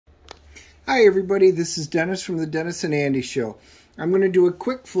Hi everybody, this is Dennis from the Dennis and Andy Show. I'm going to do a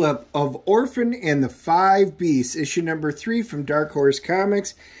quick flip of Orphan and the Five Beasts, issue number 3 from Dark Horse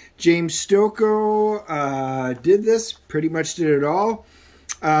Comics. James Stokoe did this, pretty much did it all.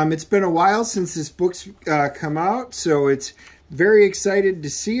 It's been a while since this book's come out, so it's very excited to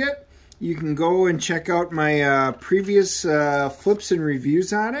see it. You can go and check out my previous flips and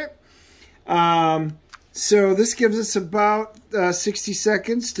reviews on it. So this gives us about 60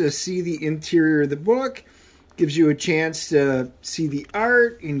 seconds to see the interior of the book. Gives you a chance to see the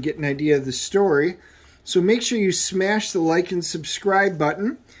art and get an idea of the story. So make sure you smash the like and subscribe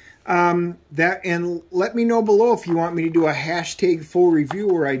button. And let me know below if you want me to do a hashtag full review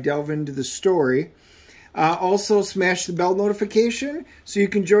where I delve into the story. Also smash the bell notification so you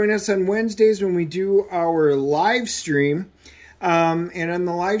can join us on Wednesdays when we do our live stream. And on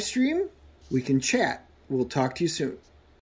the live stream, we can chat. We'll talk to you soon.